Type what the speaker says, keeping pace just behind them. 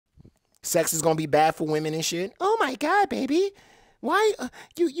Sex is gonna be bad for women and shit. Oh my God, baby. Why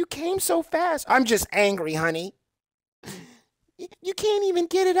you came so fast? I'm just angry, honey. You can't even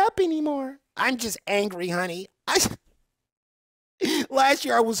get it up anymore. I'm just angry, honey. Last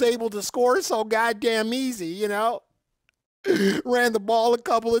year I was able to score so goddamn easy, you know? Ran the ball a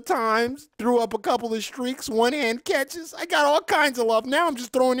couple of times, threw up a couple of streaks, one-hand catches. I got all kinds of love. Now I'm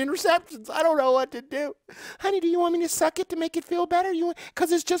just throwing interceptions. I don't know what to do. Honey, do you want me to suck it to make it feel better?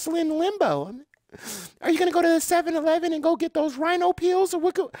 Because it's just in limbo. Are you going to go to the 7-Eleven and go get those rhino peels? Or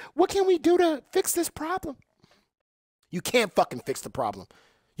what can we do to fix this problem? You can't fucking fix the problem.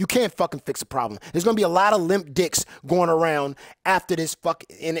 You can't fucking fix a problem. There's going to be a lot of limp dicks going around after this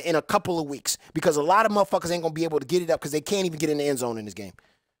in a couple of weeks because a lot of motherfuckers ain't going to be able to get it up because they can't even get in the end zone in this game.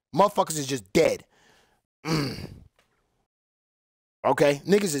 Motherfuckers is just dead. Okay?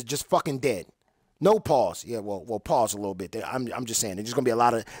 Niggas is just fucking dead. No pause. Yeah, well, pause a little bit. I'm just saying. There's just gonna be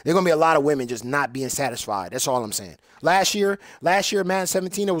a lot of women just not being satisfied. That's all I'm saying. Last year, Madden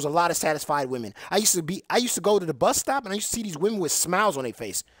 17, there was a lot of satisfied women. I used to go to the bus stop and I used to see these women with smiles on their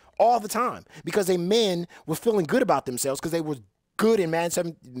face all the time because they men were feeling good about themselves because they were good in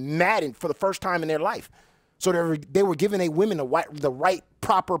Madden for the first time in their life. So they were giving a women the right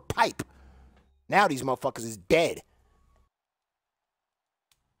proper pipe. Now these motherfuckers is dead.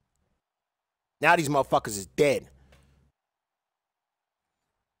 Now these motherfuckers is dead.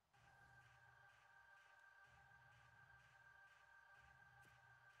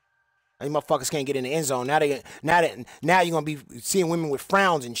 These motherfuckers can't get in the end zone. Now you're gonna be seeing women with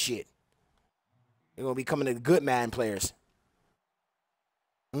frowns and shit. They're gonna be coming to the good Madden players.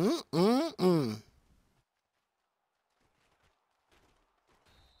 Bitches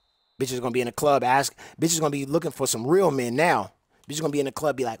gonna be in the club. Bitches gonna be looking for some real men now. Bitch gonna be in the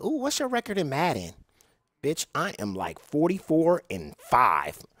club, be like, ooh, what's your record in Madden? Bitch, I am like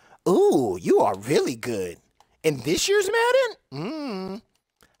 44-5. Ooh, you are really good. In this year's Madden?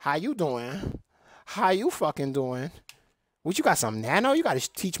 How you doing? How you fucking doing? What, you got some nano? You gotta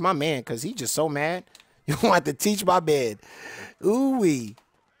teach my man, because he just so mad. You want to teach my man. Ooh-wee.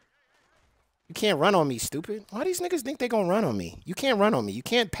 You can't run on me, stupid. Why these niggas think they gonna run on me? You can't run on me. You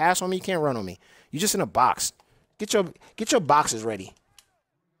can't pass on me. You can't run on me. You just in a box. Get your boxes ready.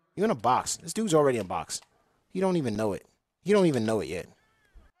 You're in a box. This dude's already in a box. You don't even know it. You don't even know it yet.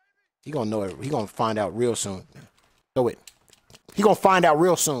 He gonna know it. He gonna find out real soon. Know it. He gonna find out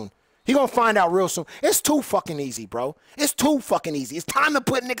real soon. He gonna find out real soon. It's too fucking easy, bro. It's too fucking easy. It's time to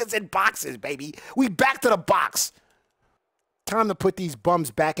put niggas in boxes, baby. We back to the box. Time to put these bums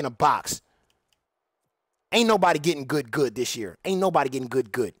back in a box. Ain't nobody getting good this year. Ain't nobody getting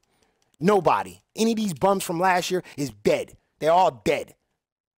good. Nobody. Any of these bums from last year is dead. They're all dead.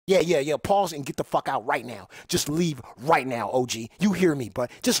 Yeah. Pause and get the fuck out right now. Just leave right now, OG. You hear me,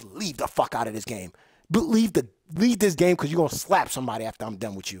 but just leave the fuck out of this game. Leave this game because you're going to slap somebody after I'm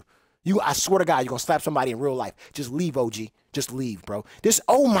done with you. I swear to God, you're going to slap somebody in real life. Just leave, OG. Just leave, bro.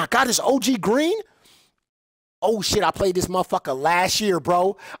 Oh my God, this OG Green? Oh shit, I played this motherfucker last year,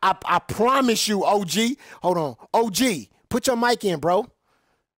 bro. I promise you, OG. Hold on. OG, put your mic in, bro.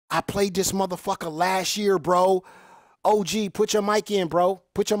 I played this motherfucker last year, bro. OG, put your mic in, bro.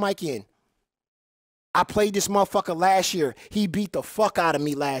 Put your mic in. I played this motherfucker last year. He beat the fuck out of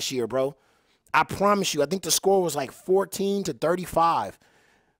me last year, bro. I promise you. I think the score was like 14-35.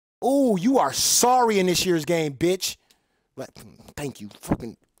 Ooh, you are sorry in this year's game, bitch. But thank you,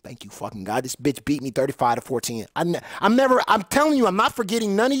 fucking God. This bitch beat me 35-14. I'm telling you, I'm not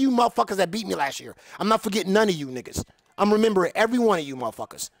forgetting none of you motherfuckers that beat me last year. I'm not forgetting none of you niggas. I'm remembering every one of you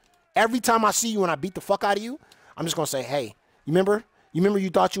motherfuckers. Every time I see you and I beat the fuck out of you, I'm just gonna say, hey, you remember you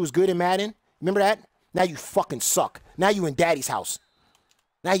thought you was good in Madden? Remember that? Now you fucking suck. Now you in daddy's house.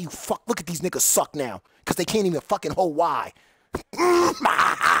 Now you look at these niggas suck now. Cause they can't even fucking hold why.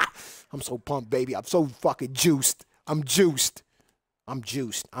 I'm so pumped, baby. I'm so fucking juiced. I'm juiced. I'm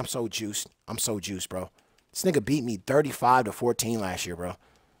so juiced, bro. This nigga beat me 35-14 last year, bro.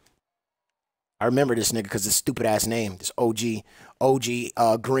 I remember this nigga because his stupid ass name, this OG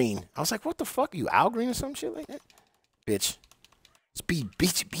Green. I was like, what the fuck? Are you Al Green or some shit like that? Bitch.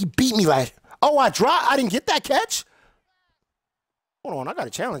 He beat me last. Oh, I didn't get that catch? Hold on, I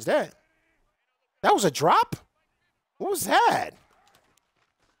gotta challenge that. That was a drop? What was that?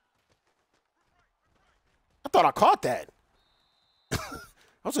 I thought I caught that. That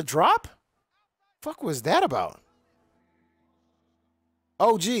was a drop? Fuck was that about?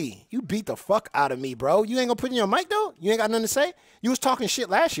 OG, you beat the fuck out of me, bro. You ain't gonna put in your mic, though? You ain't got nothing to say? You was talking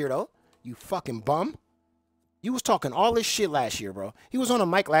shit last year, though. You fucking bum. You was talking all this shit last year, bro. He was on a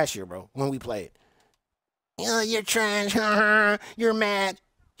mic last year, bro, when we played. You're trying, you're mad.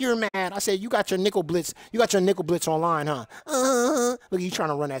 You're mad. I said, you got your nickel blitz. You got your nickel blitz online, huh? Look, you trying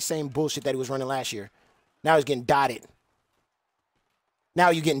to run that same bullshit that he was running last year. Now he's getting dotted. Now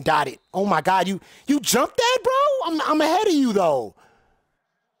you're getting dotted. Oh my God, you jumped that, bro? I'm ahead of you though.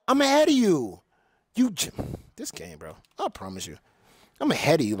 I'm ahead of you. This game, bro. I promise you. I'm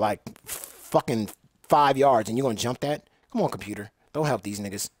ahead of you like fucking 5 yards, and you gonna jump that? Come on, computer. Don't help these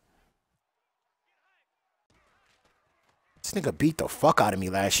niggas. This nigga beat the fuck out of me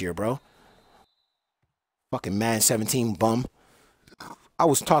last year, bro. Fucking Madden 17 bum. I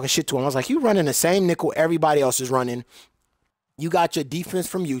was talking shit to him. I was like, you running the same nickel everybody else is running. You got your defense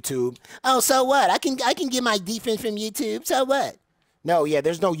from YouTube. Oh, so what? I can get my defense from YouTube. So what? No, yeah,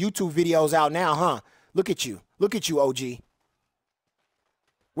 there's no YouTube videos out now, huh? Look at you. Look at you, OG.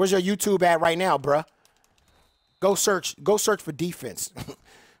 Where's your YouTube at right now, bruh? Go search for defense.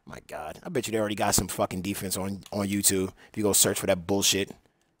 My God. I bet you they already got some fucking defense on YouTube. If you go search for that bullshit.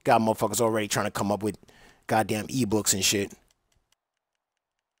 Got motherfuckers already trying to come up with goddamn ebooks and shit.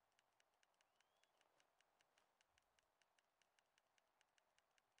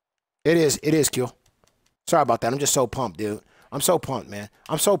 It is, Q. Sorry about that. I'm just so pumped, dude. I'm so pumped, man.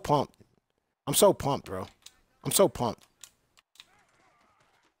 I'm so pumped. I'm so pumped, bro. I'm so pumped.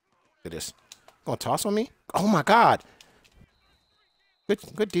 Look at this. Gonna toss on me? Oh my God.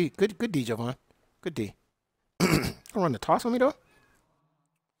 Good D, Javon. Good D. Gonna run the toss on me though.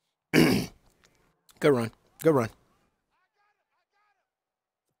 Good run. Good run.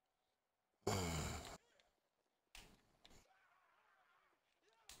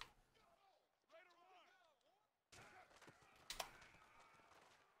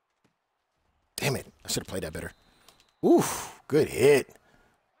 Damn it. I should have played that better. Oof. Good hit.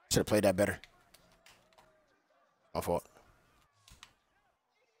 Should have played that better. My fault.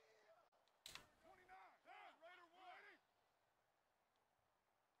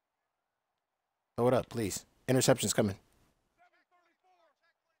 Throw it up, please. Interception's coming.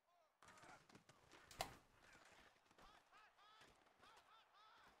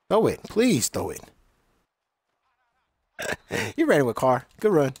 Throw it. Please throw it. You ran it with Carr.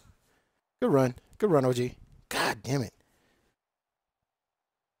 Good run. Good run. Good run, OG. God damn it.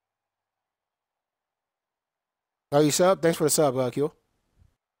 Oh, you sub? Thanks for the sub, Q.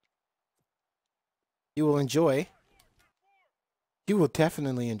 You will enjoy. You will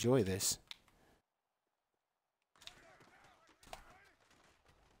definitely enjoy this.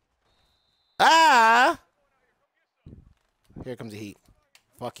 Ah! Here comes the heat.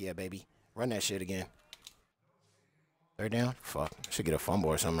 Fuck yeah, baby. Run that shit again. Third down? Fuck. I should get a fumble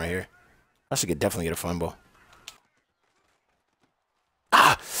or something right here. I should definitely get a fumble.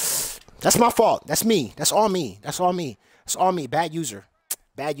 Ah! That's my fault. That's me. That's all me. That's all me. That's all me. Bad user.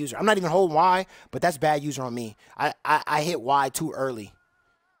 Bad user. I'm not even holding Y, but that's bad user on me. I hit Y too early.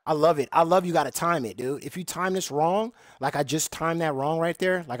 I love it. I love you gotta time it, dude. If you time this wrong, like I just timed that wrong right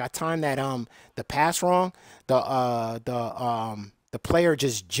there, like I timed that the pass wrong, the player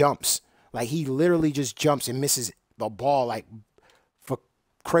just jumps. Like he literally just jumps and misses the ball like for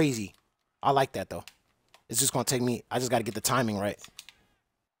crazy. I like that though. It's just gonna take me, I just gotta get the timing right.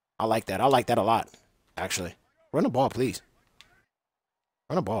 I like that. I like that a lot, actually. Run the ball, please.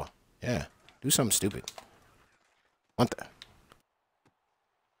 Run the ball. Yeah. Do something stupid. Want that.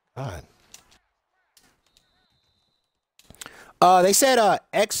 God. They said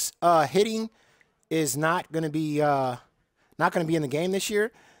X hitting is not gonna be in the game this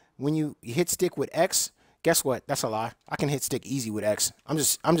year. When you hit stick with X, guess what? That's a lie. I can hit stick easy with X. I'm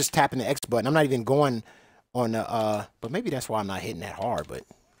just tapping the X button. I'm not even going on the but maybe that's why I'm not hitting that hard, but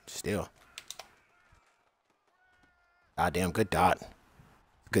still. Goddamn good dot.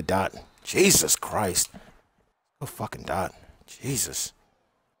 Good dot. Jesus Christ. Good fucking dot. Jesus.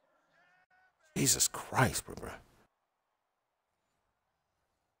 Jesus Christ, bro.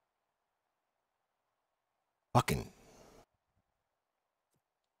 Fucking.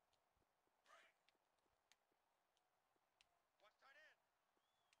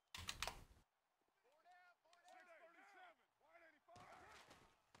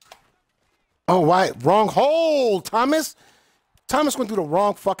 Oh, why? Wrong hole, Thomas. Thomas went through the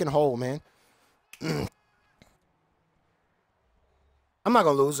wrong fucking hole, man. I'm not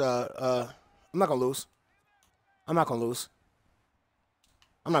gonna lose. I'm not gonna lose. I'm not gonna lose.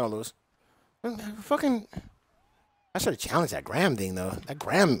 I'm not gonna lose. Fucking. I should have challenged that Graham thing though. That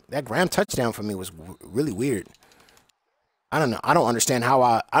Graham touchdown for me was really weird. I don't know. I don't understand how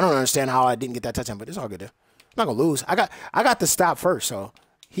I didn't get that touchdown, but it's all good though. I'm not gonna lose. I got the stop first, so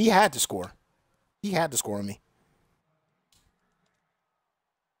he had to score. He had to score on me.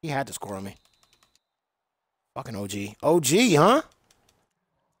 He had to score on me. Fucking OG. OG, huh?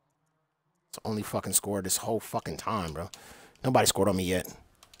 It's the only fucking score this whole fucking time, bro. Nobody scored on me yet.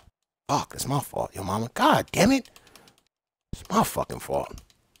 Fuck, it's my fault, yo mama. God damn it. It's my fucking fault. It's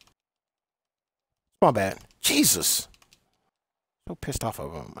my bad. Jesus. So pissed off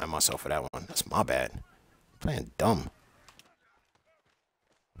at myself for that one. That's my bad. I'm playing dumb.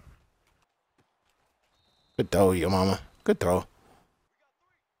 Good throw, yo mama. Good throw.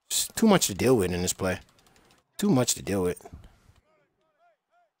 Just too much to deal with in this play. Too much to deal with.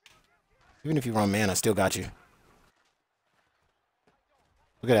 Even if you run man, I still got you.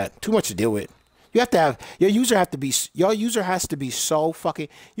 Look at that. Too much to deal with. You have to have your user has to be so fucking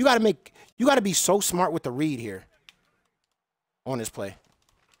you gotta be so smart with the read here on this play.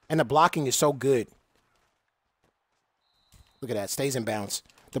 And the blocking is so good. Look at that. Stays in bounds.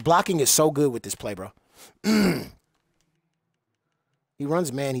 The blocking is so good with this play, bro. He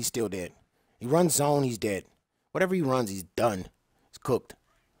runs man, he's still dead. He runs zone, he's dead. Whatever he runs, he's done. He's cooked.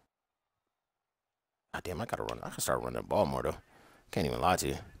 God damn, I gotta start running the ball more though. Can't even lie to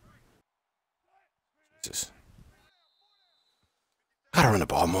you. Jesus. Gotta run the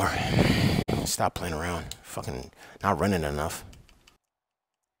ball more. Stop playing around. Fucking not running enough.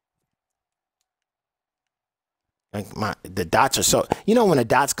 Like the dots are so, you know, when the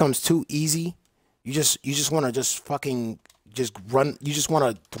dots comes too easy, you just want to just fucking just run. You just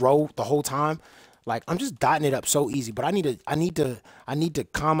want to throw the whole time. Like I'm just dotting it up so easy, but I need to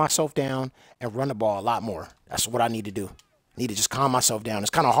calm myself down and run the ball a lot more. That's what I need to do. I need to just calm myself down. It's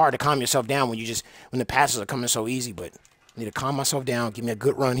kind of hard to calm yourself down when the passes are coming so easy, but I need to calm myself down. Give me a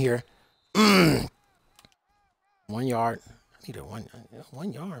good run here. 1 yard. I need a 1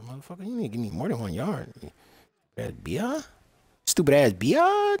 yard, motherfucker. You need to give me more than 1 yard. That biatch. Stupid ass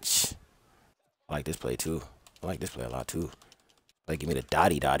biatch. I like this play too. I like this play a lot too. Like give me the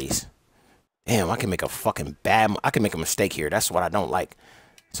dotties. Damn, I can make a mistake here. That's what I don't like.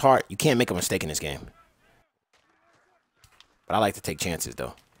 It's hard. You can't make a mistake in this game. But I like to take chances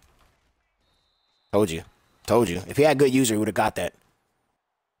though. Told you. If he had a good user, he would have got that.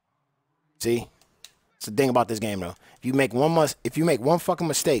 See? It's the thing about this game though. If you make one fucking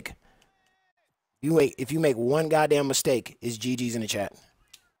mistake, if you make one goddamn mistake, it's GG's in the chat.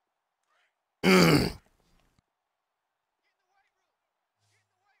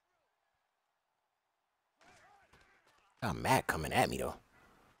 Got Matt coming at me though.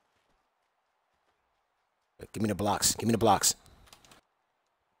 Give me the blocks. Give me the blocks.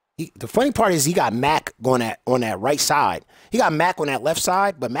 The funny part is he got Mac going on that right side. He got Mac on that left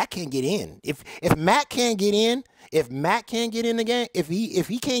side, but Mac can't get in. If Mac can't get in, the game, if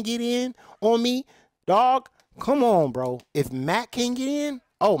he can't get in on me, dog, come on, bro. If Mac can't get in,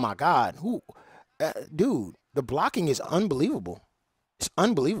 oh my God, dude, the blocking is unbelievable. It's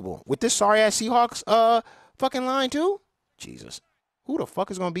unbelievable with this sorry ass Seahawks fucking line too. Jesus, who the fuck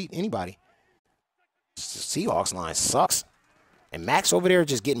is gonna beat anybody? The Seahawks line sucks. And Max over there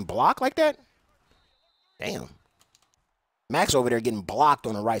just getting blocked like that? Damn. Max over there getting blocked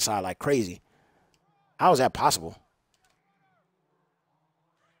on the right side like crazy. How is that possible?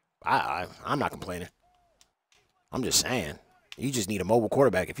 I'm not complaining. I'm just saying. You just need a mobile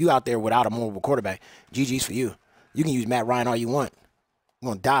quarterback. If you out there without a mobile quarterback, GG's for you. You can use Matt Ryan all you want. You're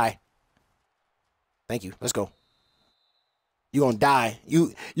going to die. Thank you. Let's go. You're going to die.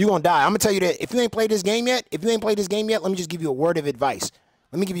 You going to die. I'm going to tell you that if you ain't played this game yet, let me just give you a word of advice.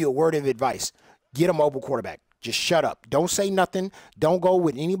 Get a mobile quarterback. Just shut up. Don't say nothing. Don't go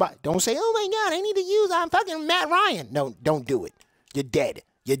with anybody. Don't say, oh my God, I need to use I'm fucking Matt Ryan. No, don't do it. You're dead.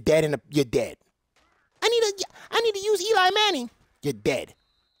 You're dead you're dead. I need to use Eli Manning. You're dead.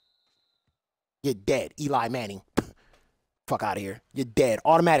 You're dead. Eli Manning. Fuck out of here. You're dead.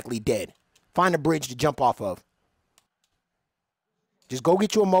 Automatically dead. Find a bridge to jump off of. Just go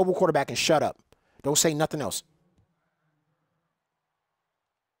get you a mobile quarterback and shut up. Don't say nothing else.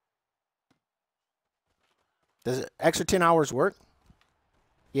 Does it extra 10 hours work?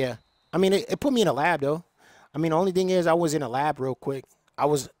 Yeah. I mean, it put me in a lab, though. I mean, the only thing is I was in a lab real quick. I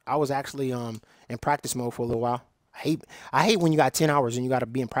was actually in practice mode for a little while. I hate when you got 10 hours and you got to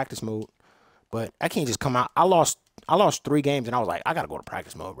be in practice mode. But I can't just come out. I lost 3 games, and I was like, I got to go to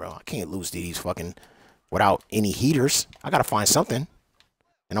practice mode, bro. I can't lose to these fucking without any heaters. I got to find something.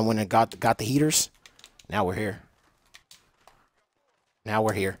 And I went and got the heaters. Now we're here.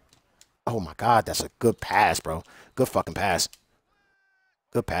 Oh, my God. That's a good pass, bro. Good fucking pass.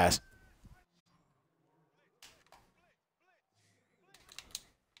 Good pass.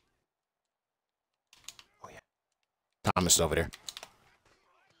 Oh, yeah. Thomas is over there.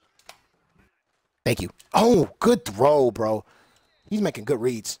 Thank you. Oh, good throw, bro. He's making good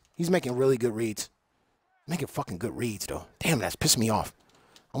reads. He's making really good reads. Making fucking good reads, though. Damn, that's pissing me off.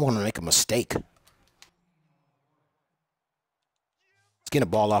 I'm going to make a mistake. He's getting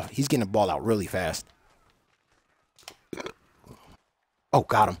the ball off. He's getting the ball out really fast. Oh,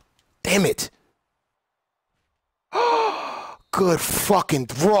 got him. Damn it. Good fucking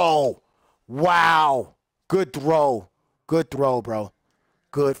throw. Wow. Good throw. Good throw, bro.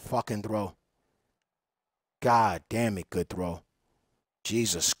 Good fucking throw. God damn it, good throw.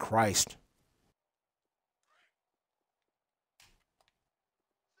 Jesus Christ.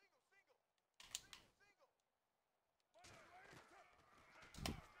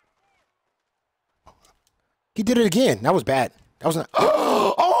 He did it again. That was bad. That was not.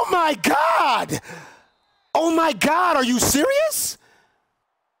 Oh my God. Oh my God. Are you serious?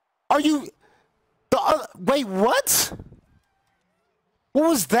 Are you. Wait, what? What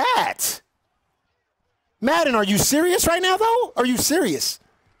was that? Madden, are you serious right now, though? Are you serious?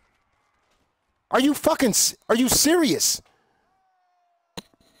 Are you serious?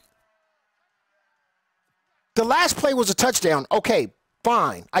 The last play was a touchdown. Okay,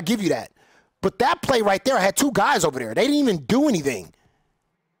 fine. I give you that. But that play right there, I had two guys over there. They didn't even do anything.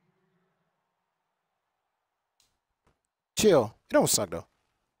 Chill. It don't suck, though.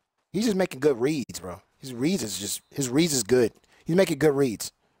 He's just making good reads, bro. His reads is good. He's making good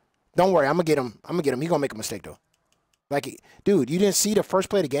reads. Don't worry, I'm gonna get him. He's gonna make a mistake though. Like, dude, you didn't see the first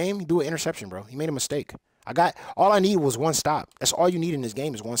play of the game? You do an interception, bro. He made a mistake. All I need was one stop. That's all you need in this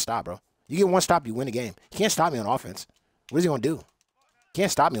game is one stop, bro. You get one stop, you win the game. He can't stop me on offense. What is he gonna do? He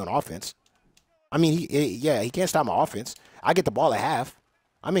can't stop me on offense. I mean, he can't stop my offense. I get the ball at half.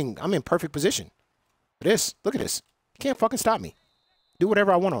 I'm in perfect position. Look at this. He can't fucking stop me. Do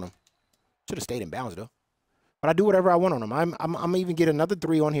whatever I want on him. Should have stayed in bounds though. But I do whatever I want on him. I'm even get another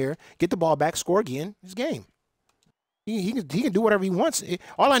 3 on here, get the ball back, score again. It's game. He can do whatever he wants.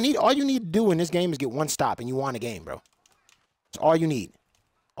 All you need to do in this game is get one stop, and you won the game, bro. That's all you need.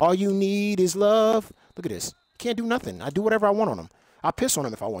 All you need is love. Look at this. Can't do nothing. I do whatever I want on him. I piss on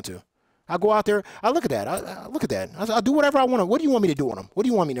him if I want to. I go out there. I look at that. I look at that. I do whatever I want on him. What do you want me to do on him? What do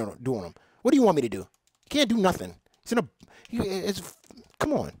you want me to do on him? What do you want me to do? He can't do nothing.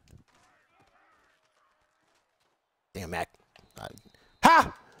 Come on. Damn, Mac.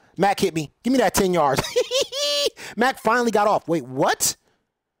 Ha! Mac hit me. Give me that 10 yards. Mac finally got off. Wait, what?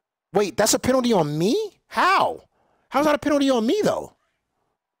 Wait, that's a penalty on me? How? How's that a penalty on me, though?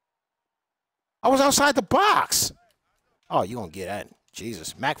 I was outside the box. Oh, you gonna get that.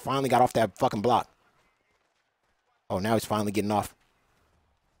 Jesus. Mac finally got off that fucking block. Oh, now he's finally getting off.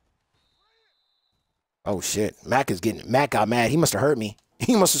 Oh, shit. Mac got mad. He must have heard me.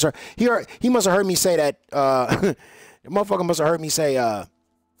 He must have heard me say that. The motherfucker must have heard me say,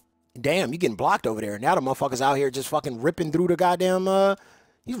 damn, you getting blocked over there. Now the motherfucker's out here just fucking ripping through the goddamn,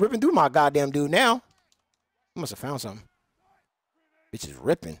 he's ripping through my goddamn dude now. He must have found something. Bitch is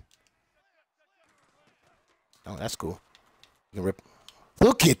ripping. Oh, that's cool. You can rip.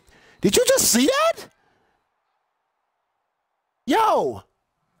 Look it. Did you just see that? Yo.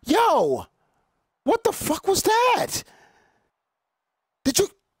 What the fuck was that? Did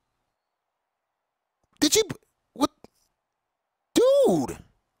you, what? Dude.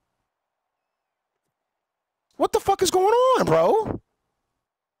 What the fuck is going on, bro?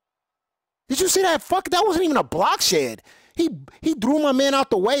 Did you see that? Fuck, that wasn't even a block shed. He threw my man out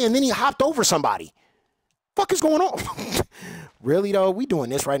the way and then he hopped over somebody. Fuck is going on? Really though? We doing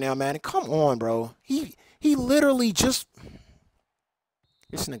this right now, man. Come on, bro. He literally just,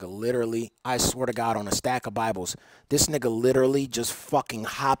 this nigga literally, I swear to God on a stack of Bibles, this nigga literally just fucking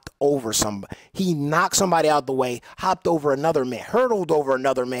hopped over somebody. He knocked somebody out the way, hopped over another man, hurdled over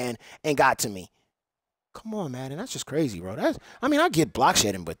another man, and got to me. Come on, man. And that's just crazy, bro. I get block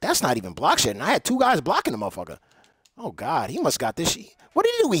shedding, but that's not even block shedding. I had 2 guys blocking the motherfucker. Oh, God. He must got this shit. What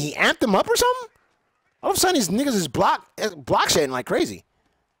did he do? He amped him up or something? All of a sudden, these niggas is block shedding like crazy.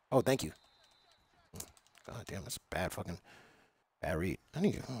 Oh, thank you. God damn, that's bad read.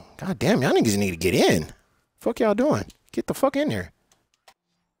 God damn, y'all niggas need to get in. Fuck y'all doing? Get the fuck in there.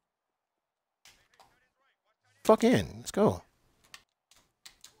 Fuck in. Let's go.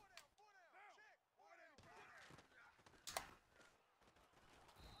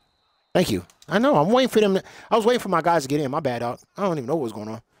 Thank you. I know. I'm waiting for them. I was waiting for my guys to get in. My bad, dog. I don't even know what's going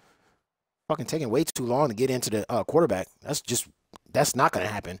on. Fucking taking way too long to get into the quarterback. That's not going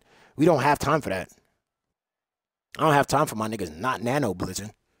to happen. We don't have time for that. I don't have time for my niggas not nano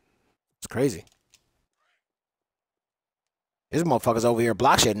blitzing. It's crazy. This motherfucker's over here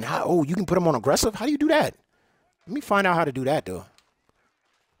block shedding. Oh, you can put him on aggressive? How do you do that? Let me find out how to do that, though.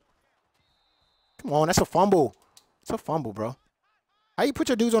 Come on, that's a fumble. It's a fumble, bro. How you put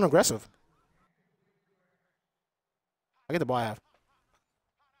your dudes on aggressive? I get the ball half.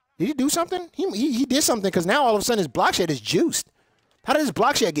 Did he do something? He did something because now all of a sudden his block shed is juiced. How did his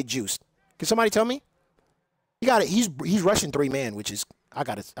block shed get juiced? Can somebody tell me? He got it. He's rushing 3-man, which is I'm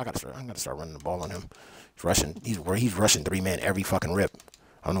gonna start running the ball on him. He's rushing 3-man every fucking rip.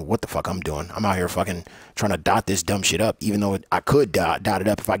 I don't know what the fuck I'm doing. I'm out here fucking trying to dot this dumb shit up, even though I could dot it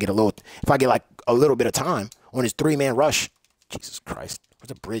up if I get like a little bit of time on his 3-man rush. Jesus Christ, where's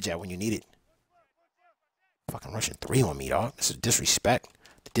the bridge at when you need it? Fucking rushing 3 on me, dog. This is disrespect.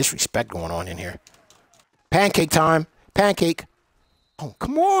 The disrespect going on in here. Pancake time. Pancake. Oh,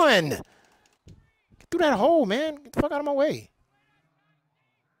 come on. Get through that hole, man. Get the fuck out of my way.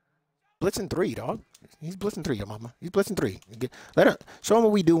 Blitzing 3, dog. He's blitzing 3, your mama. He's blitzing 3. Show him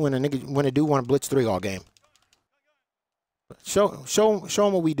what we do when a dude want to blitz 3 all game. Show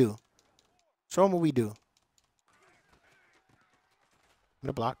him what we do. Show him what we do. Give me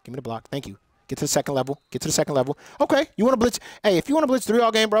the block. Give me the block. Thank you. Get to the second level. Get to the second level. Okay, you want to blitz? Hey, if you want to blitz 3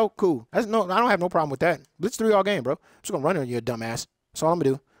 all game, bro, cool. I don't have no problem with that. Blitz 3 all game, bro. I'm just gonna run on you, dumbass. That's all I'm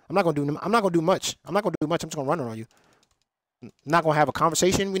gonna do. I'm not gonna do much. I'm not gonna do much. I'm just gonna run it on you. I'm not gonna have a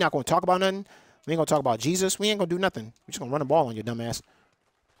conversation. We're not gonna talk about nothing. We ain't gonna talk about Jesus. We ain't gonna do nothing. We're just gonna run the ball on you, dumbass.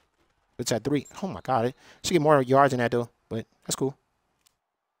 It's at 3. Oh my God, it should get more yards than that though, but that's cool.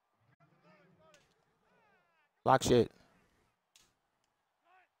 Block shit.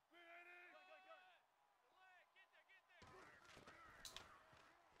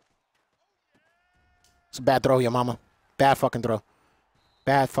 It's a bad throw, your mama. Bad fucking throw.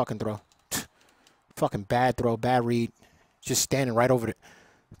 Bad fucking throw. Fucking bad throw. Bad read. Just standing right over the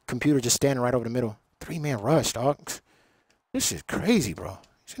computer. Just standing right over the middle. 3-man rush, dog. This shit crazy, bro.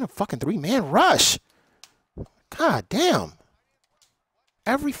 He's in a fucking 3-man rush. God damn.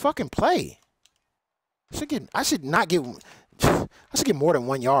 Every fucking play. I should get more than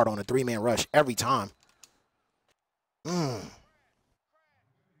 1 yard on a 3-man rush every time.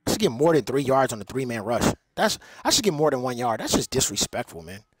 I should get more than 3 yards on a 3-man rush. I should get more than 1 yard. That's just disrespectful,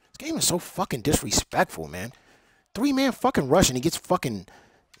 man. This game is so fucking disrespectful, man. 3-man fucking rush and he gets fucking,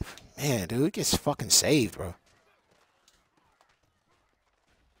 man, dude, he gets fucking saved, bro.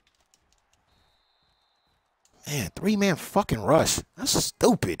 Man, 3-man fucking rush. That's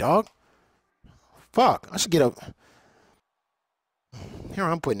stupid, dog. Fuck, I should get up. Here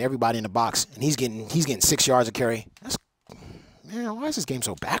I'm putting everybody in the box, and he's getting 6 yards of carry. Man, why is this game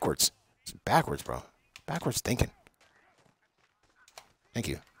so backwards? It's backwards, bro. Backwards thinking. Thank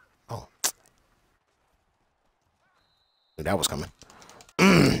you. Oh. Dude, that was coming.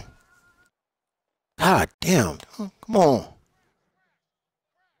 God damn. Oh, come on.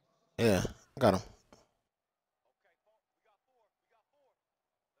 Yeah, got him.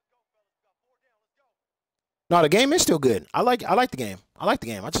 No, the game is still good. I like the game. I like the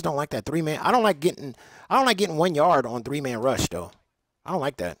game. I just don't like that 3-man. I don't like getting 1 yard on 3-man rush though. I don't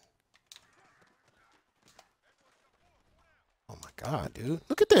like that. Oh my God, dude.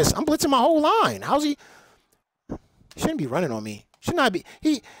 Look at this. I'm blitzing my whole line. How's he shouldn't be running on me. Should not be.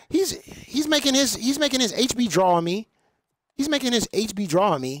 He's making his HB draw on me. He's making his HB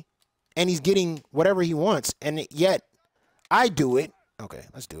draw on me and he's getting whatever he wants and yet I do it. Okay,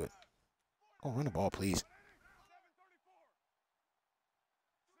 let's do it. Oh, run the ball, please.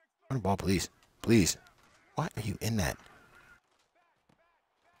 Run the ball, please. Please. Why are you in that?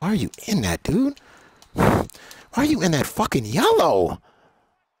 Why are you in that, dude? Why are you in that fucking yellow?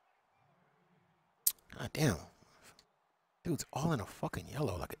 God damn. Dude's all in a fucking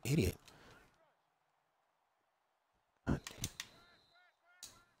yellow like an idiot.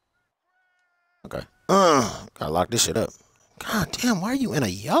 Okay. Gotta lock this shit up. God damn, why are you in a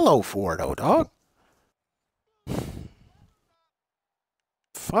yellow for, though, dog?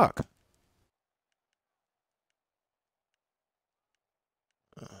 Fuck.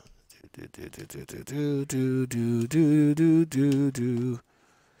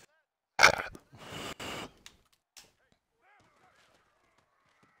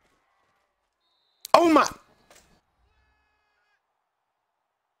 Oh my.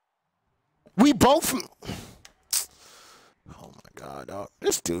 We both. Oh my God, dog.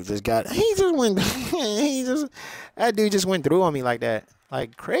 This dude just got. He just went. That dude just went through on me like that.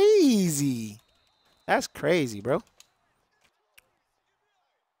 Like crazy. That's crazy, bro.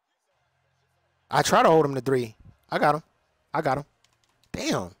 I try to hold him to 3. I got him. I got him.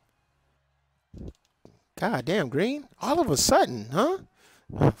 Damn. God damn, Green. All of a sudden, huh?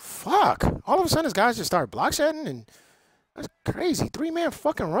 Fuck. All of a sudden, this guys just start block shedding and that's crazy. 3-man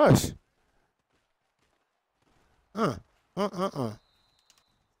fucking rush. Damn,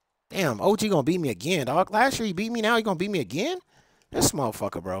 OG gonna beat me again, dog. Last year he beat me, now he gonna beat me again? This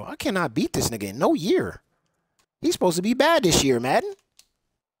motherfucker, bro. I cannot beat this nigga in no year. He's supposed to be bad this year, Madden.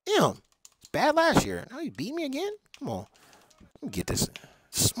 Damn. It's bad last year. Now you beat me again? Come on. Let me get this.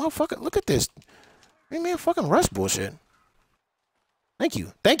 This motherfucker, look at this. Man, fucking rush bullshit. Thank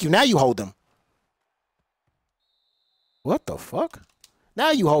you. Thank you. Now you hold them. What the fuck?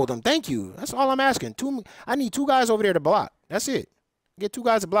 Now you hold them. Thank you. That's all I'm asking. I need 2 guys over there to block. That's it. Get 2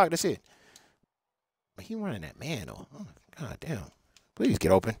 guys to block. That's it. But he running that man, though. Oh, God damn. Please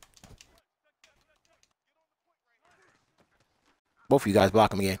get open. Both of you guys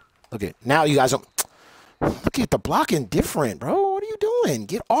block him again. Look at now you guys. Look at the blocking different, bro. What are you doing?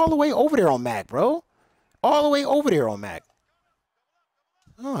 Get all the way over there on Mac, bro. All the way over there on Mac.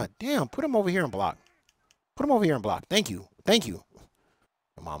 Oh, damn. Put him over here and block. Put him over here and block. Thank you. Thank you.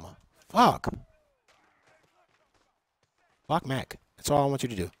 Mama. Fuck. Block Mac. That's all I want you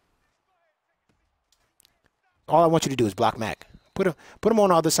to do. All I want you to do is block Mac. Put him on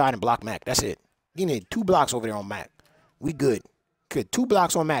the other side and block Mac. That's it. You need 2 blocks over there on Mac. We good. Good. 2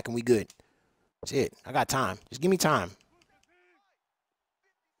 blocks on Mac and we good. That's it. I got time. Just give me time.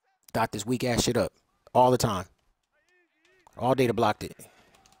 Dot this weak ass shit up. All the time. All day to block it.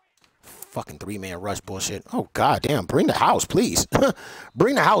 Fucking 3-man rush bullshit. Oh, God damn. Bring the house, please.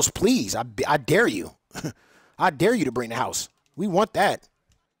 Bring the house, please. I dare you. I dare you to bring the house. We want that.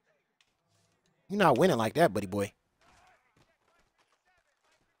 You're not winning like that, buddy boy.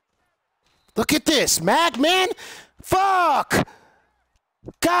 Look at this, Mac, man. Fuck.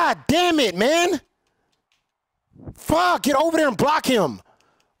 God damn it, man. Fuck. Get over there and block him.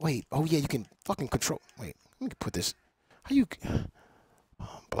 Wait. Oh, yeah, you can fucking control. Wait. Let me put this. How you...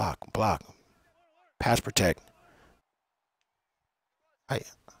 Block. Pass protect. I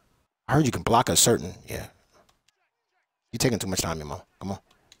heard you can block a certain, yeah. You're taking too much time, your mom. Come on.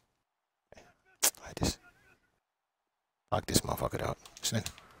 I just lock this motherfucker out. Listen.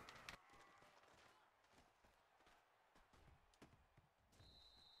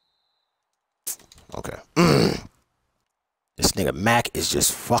 Okay. This nigga Mac is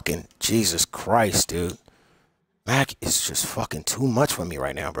just fucking Jesus Christ, dude. Mac is just fucking too much for me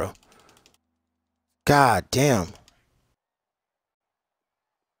right now, bro. God damn.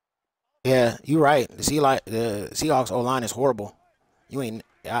 Yeah, you right. The Seahawks O-line is horrible. You ain't.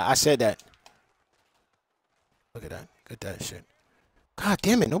 I said that. Look at that. Look at that shit. God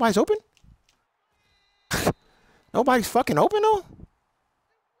damn it. Nobody's open? Nobody's fucking open, though?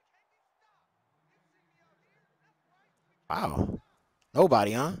 Wow.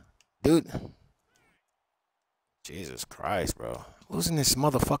 Nobody, huh? Dude. Jesus Christ, bro. Losing this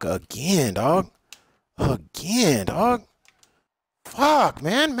motherfucker again, dog. Again, dog. Fuck,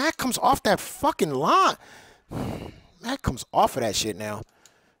 man. Mac comes off that fucking line. Mac comes off of that shit now.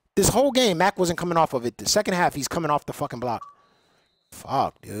 This whole game, Mac wasn't coming off of it. The second half, he's coming off the fucking block.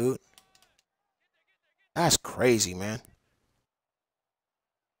 Fuck, dude. That's crazy, man.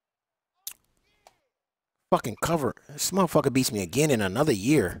 Fucking cover. This motherfucker beats me again in another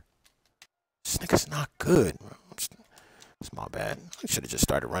year. This nigga's not good, bro. It's my bad. I should have just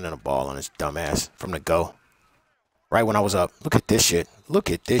started running a ball on his dumb ass from the go. Right when I was up. Look at this shit.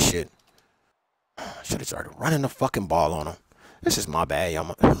 Look at this shit. Should have started running the fucking ball on him. This is my bad,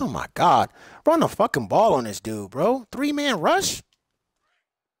 y'all. Oh my God. Run the fucking ball on this dude, bro. 3-man rush?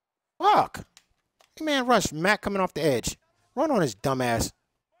 Fuck. 3-man rush. Mac coming off the edge. Run on his dumb ass.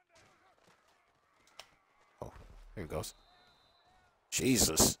 Oh, here he goes.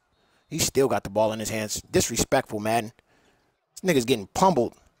 Jesus. He still got the ball in his hands. Disrespectful, Madden. This nigga's getting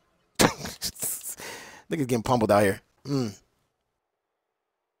pummeled. Nigga's getting pummeled out here.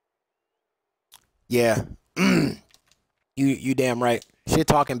 Yeah. You damn right. Shit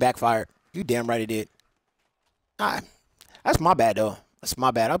talking backfired. You damn right it did. That's my bad, though. That's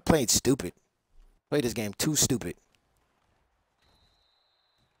my bad. I played stupid. Played this game too stupid.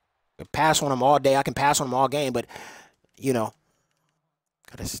 I can pass on him all day. I can pass on him all game, but, you know.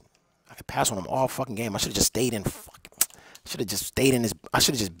 I could pass on him all fucking game. I should have just stayed in I should have just stayed in his. I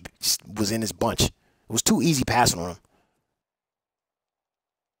should have just was in his bunch. It was too easy passing on him.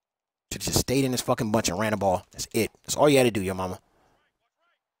 Should have just stayed in his fucking bunch and ran the ball. That's it. That's all you had to do, your mama.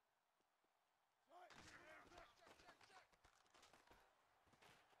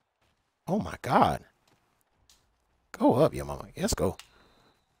 Oh my God. Go up, your mama. Yeah, let's go.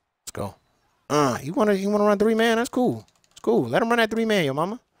 Let's go. You wanna run 3-man? That's cool. It's cool. Let him run that 3-man, your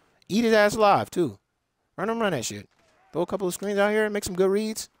mama. Eat his ass alive too. Run that shit. Throw a couple of screens out here and make some good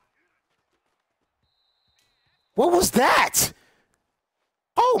reads. What was that?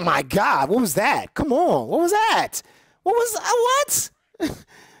 Oh my God, what was that? Come on, what was that? What was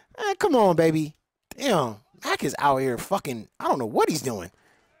what? Come on, baby. Damn, Mac is out here fucking. I don't know what he's doing.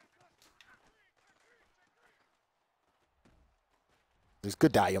 It's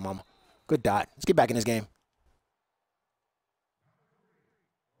good dot, yo mama. Good dot. Let's get back in this game.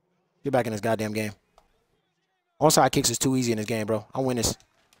 Get back in this goddamn game. Onside kicks is too easy in this game, bro. I'll win this.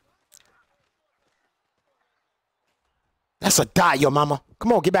 That's a dot, yo mama.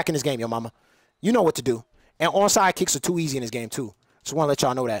 Come on, get back in this game, yo mama. You know what to do. And onside kicks are too easy in this game, too. Just want to let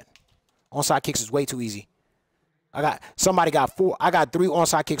y'all know that. Onside kicks is way too easy. Somebody got 4. I got 3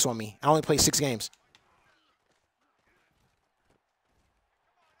 onside kicks on me. I only played 6 games.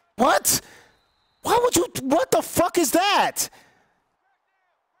 What? Why would you? What the fuck is that?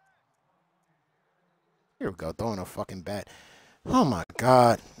 Here we go, throwing a fucking bat. Oh my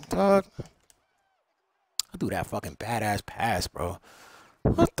god, dog. I do that fucking badass pass, bro.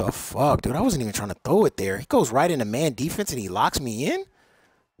 What the fuck, dude? I wasn't even trying to throw it there. He goes right into man defense and he locks me in?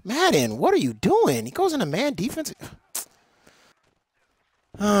 Madden, what are you doing? He goes into man defense.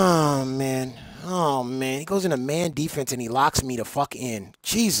 Oh, man. Oh, man. He goes into man defense and he locks me the fuck in.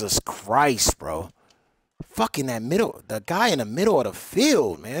 Jesus Christ, bro. Fucking that middle. The guy in the middle of the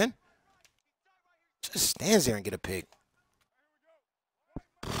field, man. Just stands there and get a pick.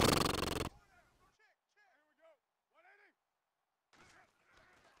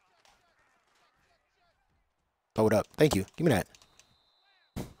 Throw it up. Thank you. Give me that.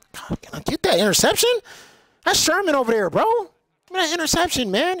 God, can I get that interception? That's Sherman over there, bro. Give me that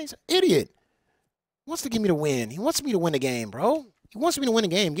interception, man. He's an idiot. He wants to give me the win. He wants me to win the game, bro. He wants me to win the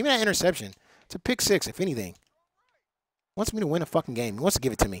game. Give me that interception. It's a pick 6, if anything. He wants me to win a fucking game. He wants to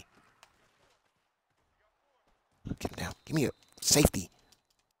give it to me. Get him down. Give me a safety.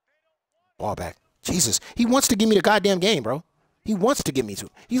 Ball back. Jesus. He wants to give me the goddamn game, bro. He wants to give me to.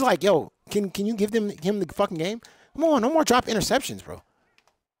 He's like, yo, can you give him the fucking game? Come on, no more drop interceptions, bro.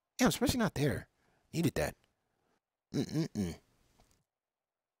 Damn, especially not there. Needed that.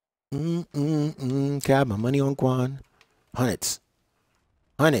 Got my money on Quan. Hundreds.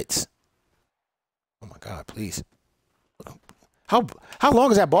 Hundreds. Oh my God, please. How long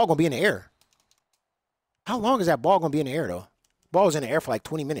is that ball gonna be in the air? How long is that ball gonna be in the air though? Ball was in the air for like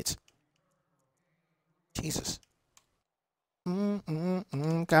 20 minutes. Jesus.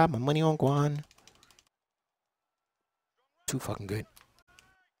 Got my money on Guan. Too fucking good.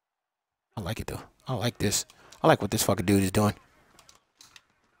 I like it though. I like this. I like what this fucking dude is doing.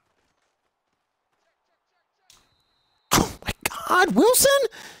 Oh my God, Wilson?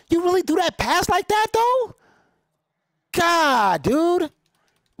 You really do that pass like that though? God, dude.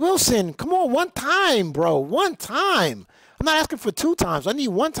 Wilson, come on, one time, bro. One time. I'm not asking for 2 times. I need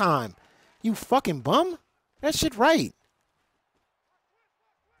 1 time. You fucking bum. That shit right.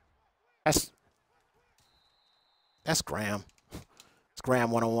 That's Graham. It's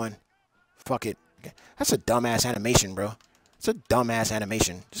Graham 101. Fuck it. That's a dumbass animation, bro. It's a dumbass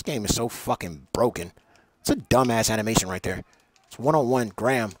animation. This game is so fucking broken. It's a dumbass animation right there. It's 101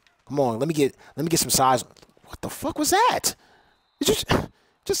 Graham. Come on, let me get some size. What the fuck was that? Did you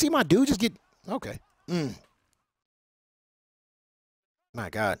just see my dude just get okay. My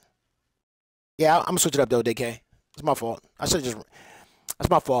God. Yeah, I'm gonna switch it up though, DK. It's my fault. I should just. That's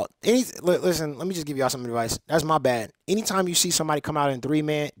my fault. Listen, let me just give y'all some advice. That's my bad. Anytime you see somebody come out in three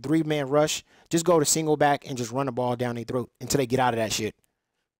man rush, just go to single back and just run the ball down their throat until they get out of that shit.